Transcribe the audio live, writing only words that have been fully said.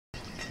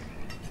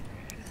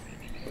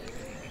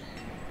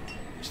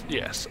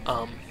Yes,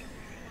 alright,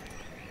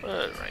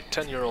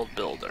 10-year-old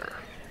builder.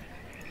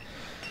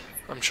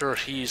 I'm sure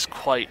he's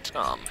quite,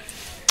 I'm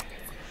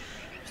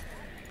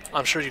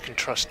sure you can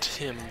trust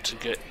him to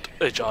get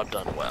a job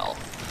done well.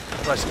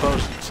 But I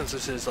suppose, since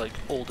this is, like,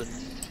 old and,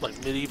 like,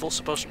 medieval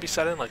supposed to be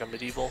set in, like a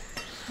medieval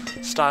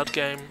styled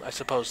game, I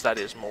suppose that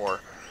is more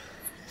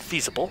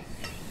feasible.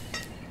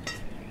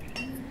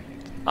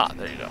 Ah,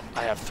 there you go.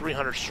 I have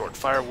 300 stored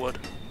firewood.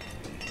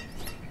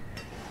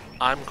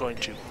 I'm going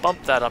to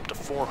bump that up to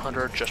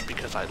 400 just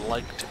because I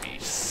like to be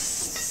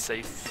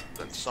safe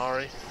than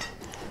sorry.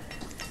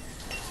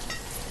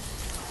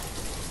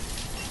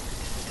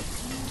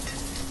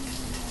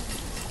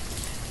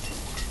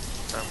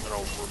 I'm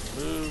going to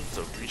remove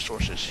the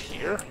resources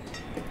here.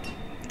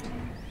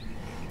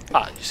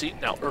 Ah, you see,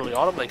 now early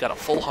autumn, they got a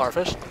full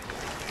harvest.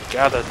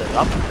 Gathered that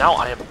up. Now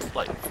I am,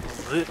 like,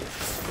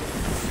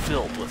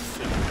 filled with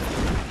food.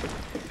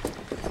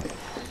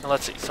 Now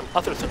let's see, some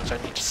other things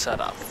I need to set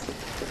up.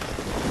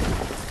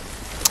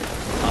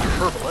 A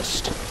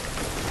herbalist is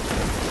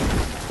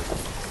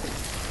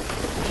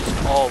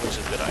always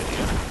a good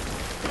idea.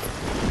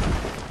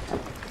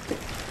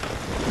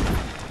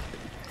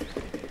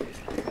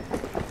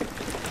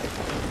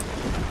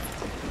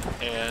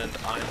 And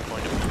I'm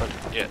going to put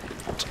it.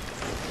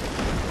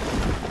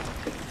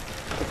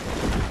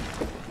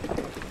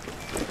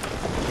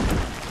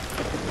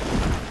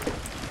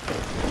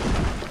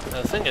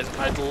 Now the thing is,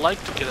 I'd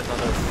like to get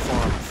another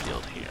farm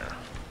field here.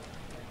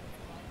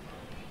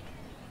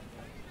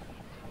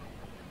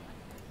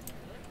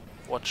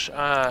 Which,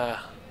 I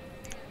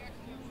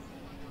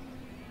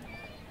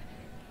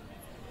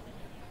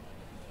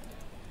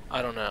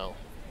don't know.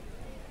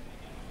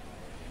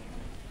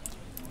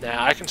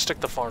 Nah, I can stick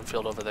the farm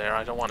field over there.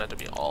 I don't want it to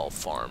be all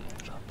farmed.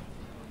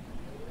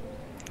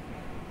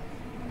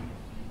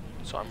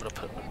 So I'm going to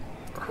put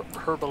a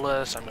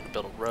herbalist. I'm going to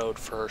build a road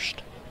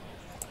first.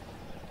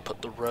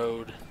 Put the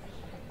road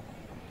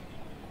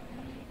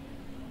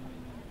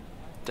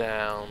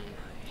down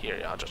here.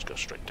 Yeah, I'll just go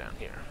straight down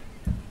here.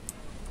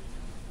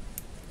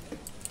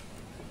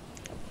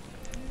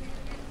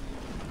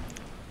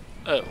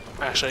 Oh,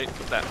 actually,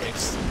 that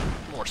makes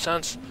more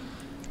sense.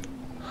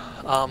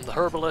 The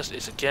herbalist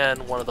is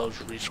again one of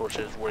those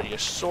resources where you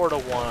sort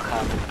of want to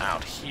have them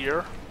out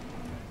here,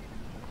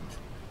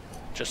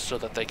 just so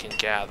that they can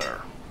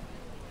gather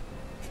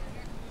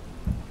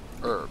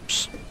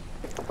herbs.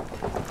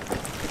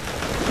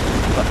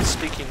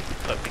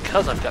 But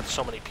because I've got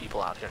so many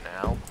people out here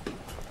now,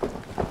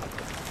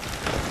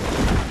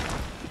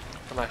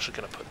 I'm actually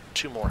going to put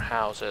 2 more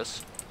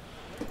houses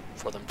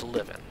for them to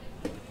live in.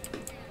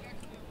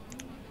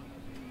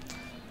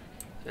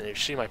 And you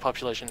see my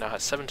population now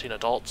has 17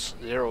 adults,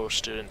 0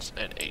 students,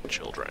 and 8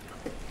 children.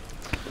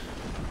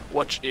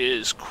 Which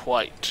is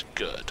quite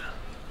good.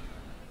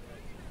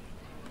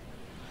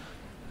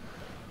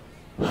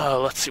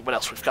 Let's see what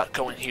else we've got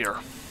going here.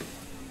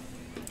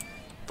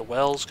 The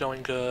well's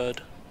going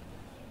good.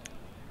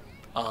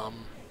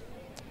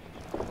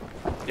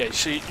 Yeah, you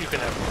see, you can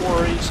have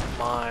quarries,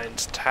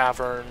 mines,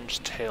 taverns,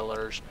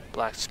 tailors,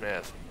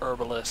 blacksmith,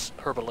 herbalists,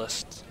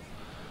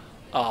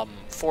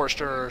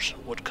 foresters,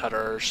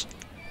 woodcutters.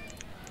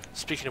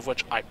 Speaking of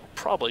which, I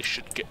probably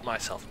should get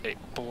myself a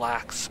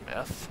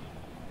blacksmith.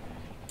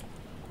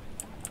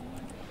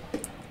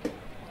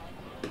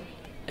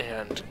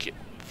 And get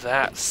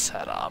that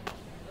set up.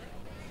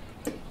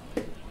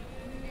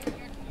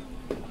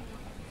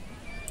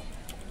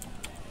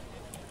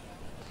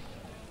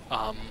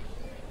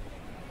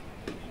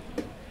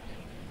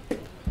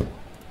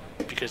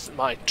 Because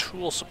my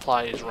tool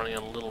supply is running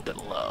a little bit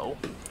low.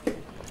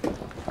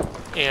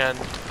 And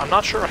I'm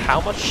not sure how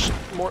much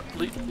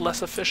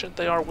less efficient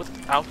they are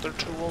without their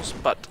tools,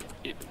 but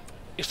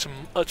it's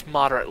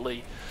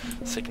moderately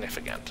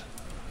significant.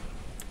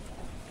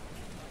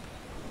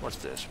 What's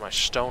this? My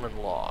stone and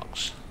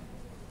logs.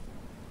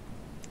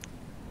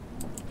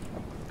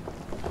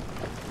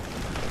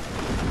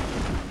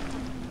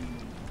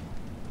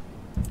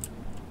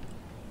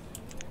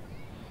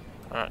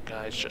 Alright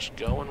guys, just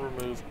go and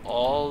remove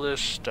all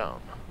this stone.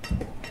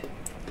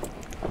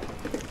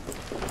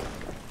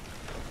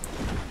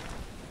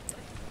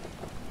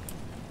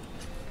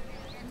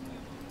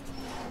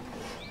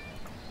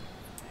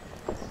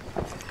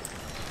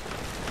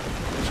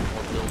 Some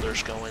more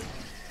builders going.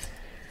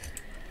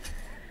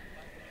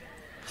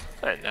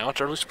 Alright, now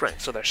it's early spring,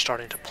 so they're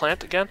starting to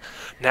plant again.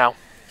 Now,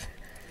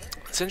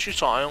 since you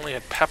saw I only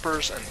had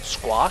peppers and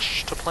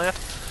squash to plant,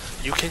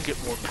 you can get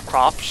more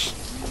crops.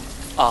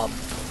 Oh,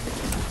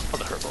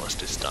 the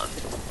herbalist is done.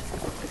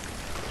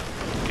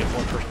 Get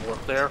 1 person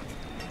work there.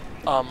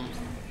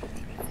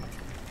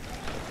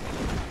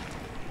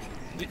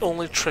 The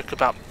only trick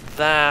about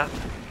that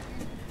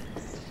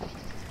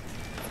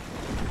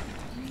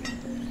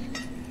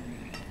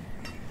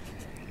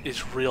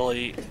is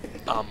really,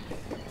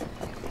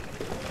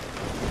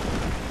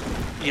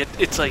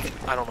 it's like,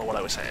 I don't know what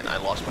I was saying. I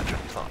lost my train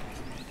of thought.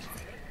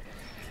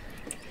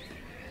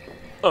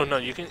 Oh no,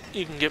 you can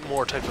get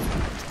more types of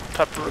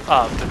different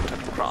type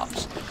of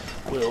crops.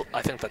 Well,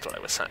 I think that's what I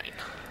was saying.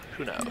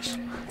 Who knows?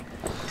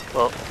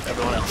 Well,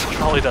 everyone else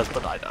probably does,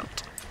 but I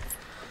don't.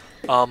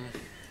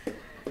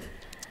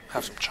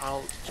 Have some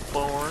child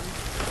born.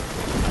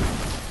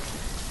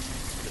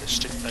 Gonna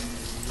stick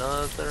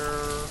another...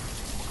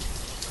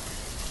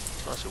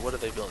 Let's see, what are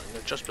they building?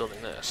 They're just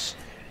building this.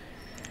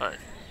 Alright.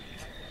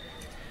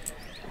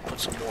 Put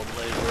some more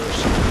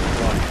laborers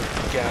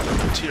to gather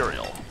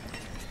material.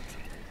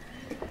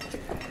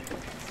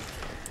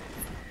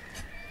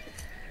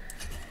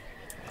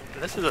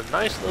 And this is a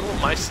nice little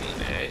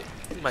Mycenae.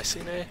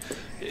 Mycenae,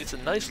 it's a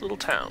nice little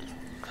town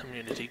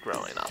community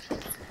growing up.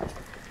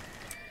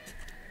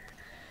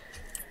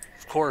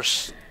 Of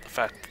course, the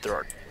fact that there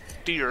are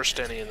deer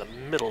standing in the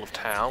middle of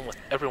town with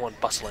everyone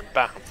bustling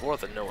back and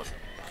forth and no one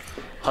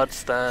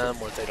huts them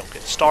or they don't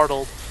get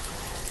startled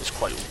is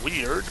quite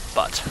weird,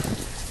 but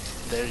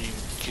there you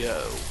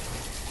go.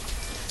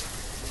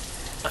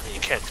 I mean,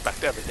 you can't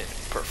expect everything to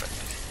be perfect.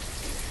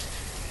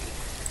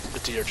 The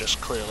deer just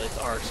clearly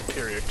are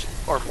superior to,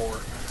 or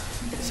more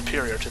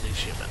superior to these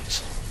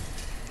humans.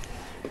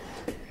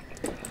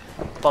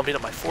 Bumping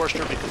up my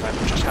forester because I'm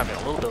just having a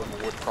little bit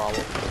of a wood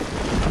problem.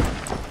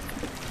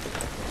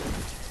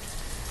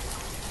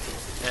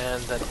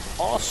 And then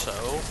also,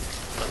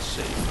 let's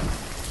see.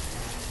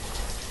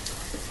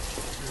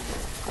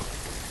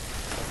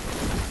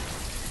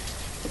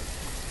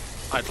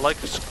 I'd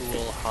like a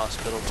school,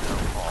 hospital,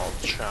 town hall,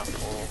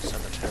 chapel,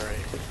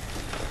 cemetery.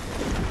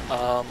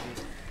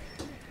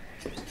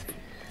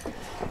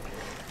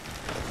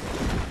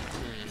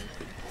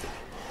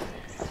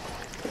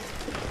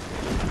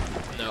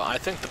 No, I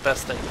think the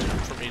best thing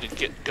for me to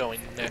get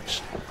going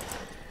next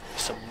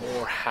is some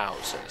more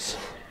houses.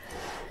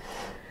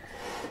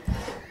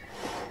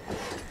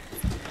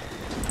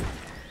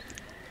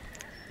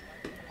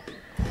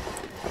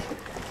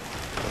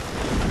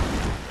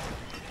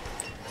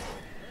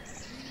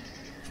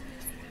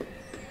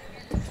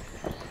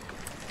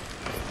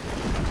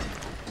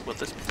 Was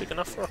this big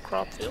enough for a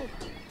crop field?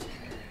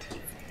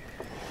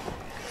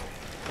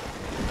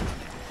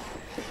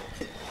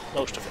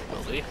 Most of it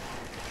will be.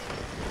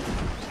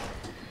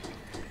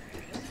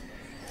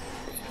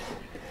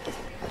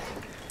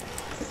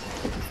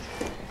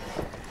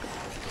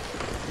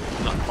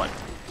 Not quite.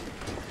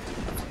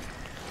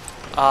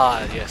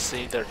 Ah, yes,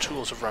 see, their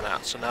tools have run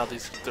out, so now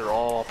they're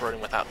all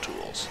operating without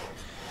tools.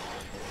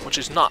 Which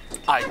is not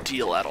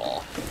ideal at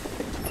all.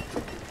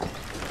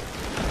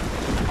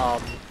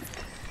 I'm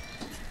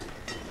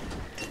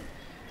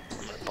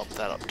gonna bump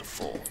that up to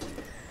full.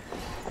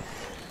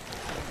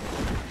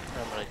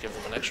 I'm gonna give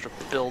them an extra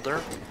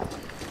builder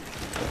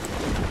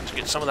to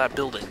get some of that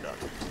building done.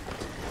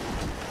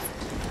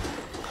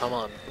 Come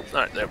on.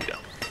 Alright, there we go.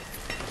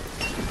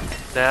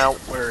 Now,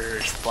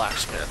 where's the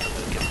blacksmith? I'm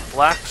gonna give them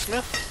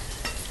blacksmith.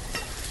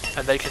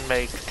 And they can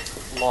make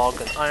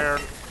log and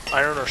iron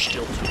or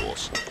steel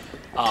tools.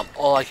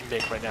 All I can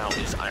make right now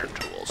is iron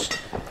tools.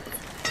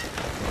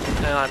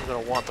 And I'm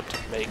going to want them to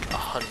make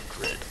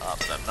 100 of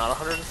them. Not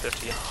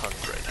 150,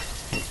 100.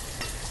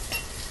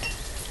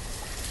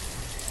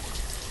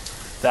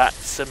 That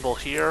symbol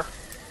here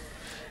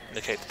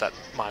indicates that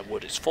my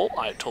wood is full.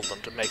 I told them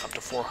to make up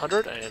to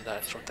 400, and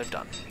that's what they've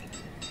done.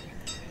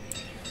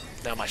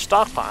 Now my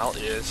stockpile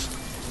is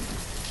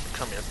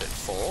becoming a bit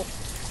full.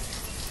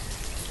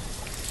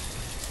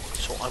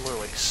 So I'm going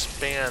to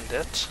expand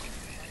it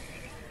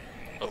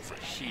over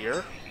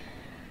here.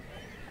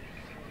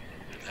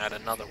 And add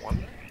another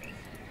one.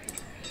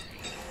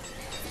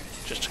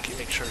 Just to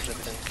make sure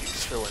everything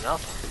keeps filling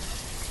up.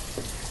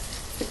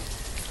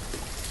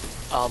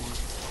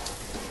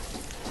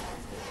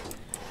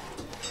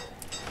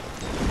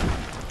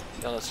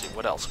 Now let's see,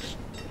 what else?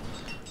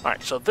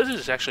 Alright, so this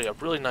is actually a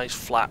really nice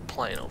flat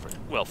plain over,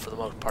 well, for the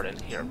most part in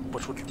here,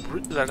 which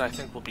that I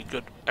think will be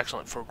good,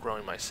 excellent for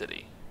growing my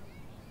city.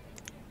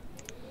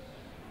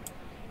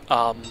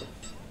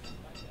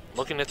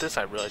 Looking at this,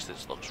 I realize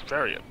this looks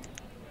very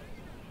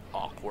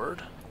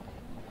awkward.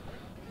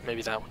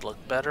 Maybe that would look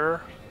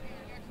better.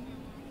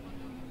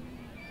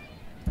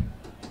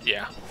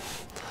 Yeah.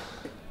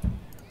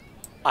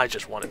 I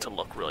just want it to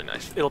look really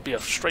nice. It'll be a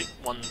straight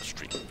one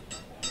street.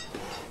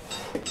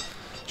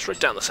 Straight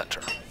down the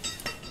center.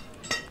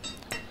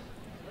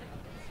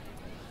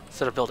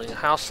 Instead of building a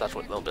house, that's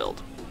what they'll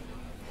build.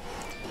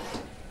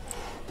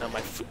 Now my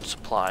food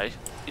supply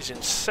is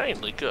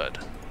insanely good.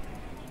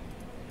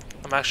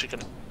 I'm actually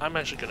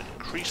gonna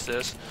increase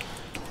this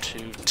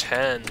to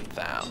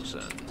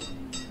 10,000.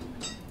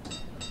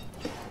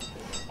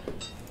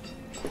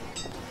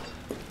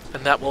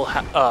 And that will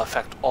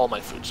affect all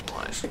my food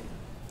supplies.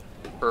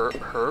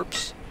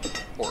 Herbs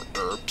or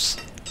herbs.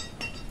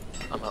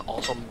 I'm gonna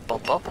also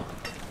bump up.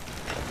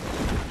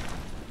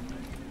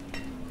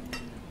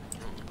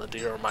 The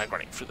deer are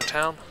migrating through the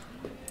town.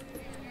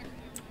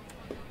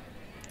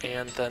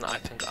 And then I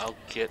think I'll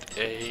get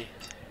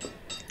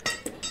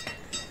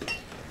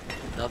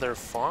another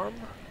farm.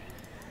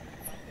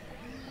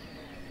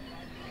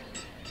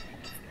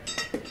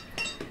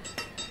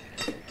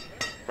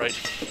 Right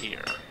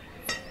here.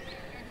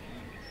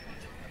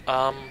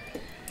 Or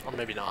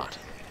maybe not.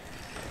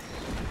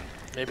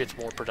 Maybe it's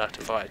more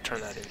productive if I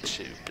turn that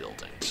into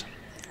buildings.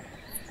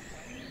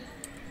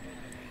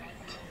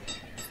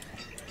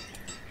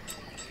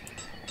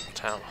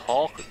 Town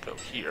hall could go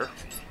here,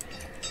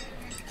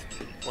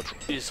 which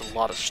is a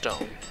lot of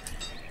stone.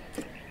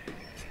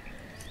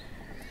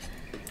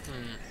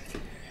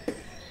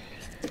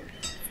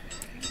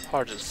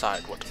 Hard to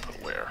decide what to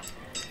put where.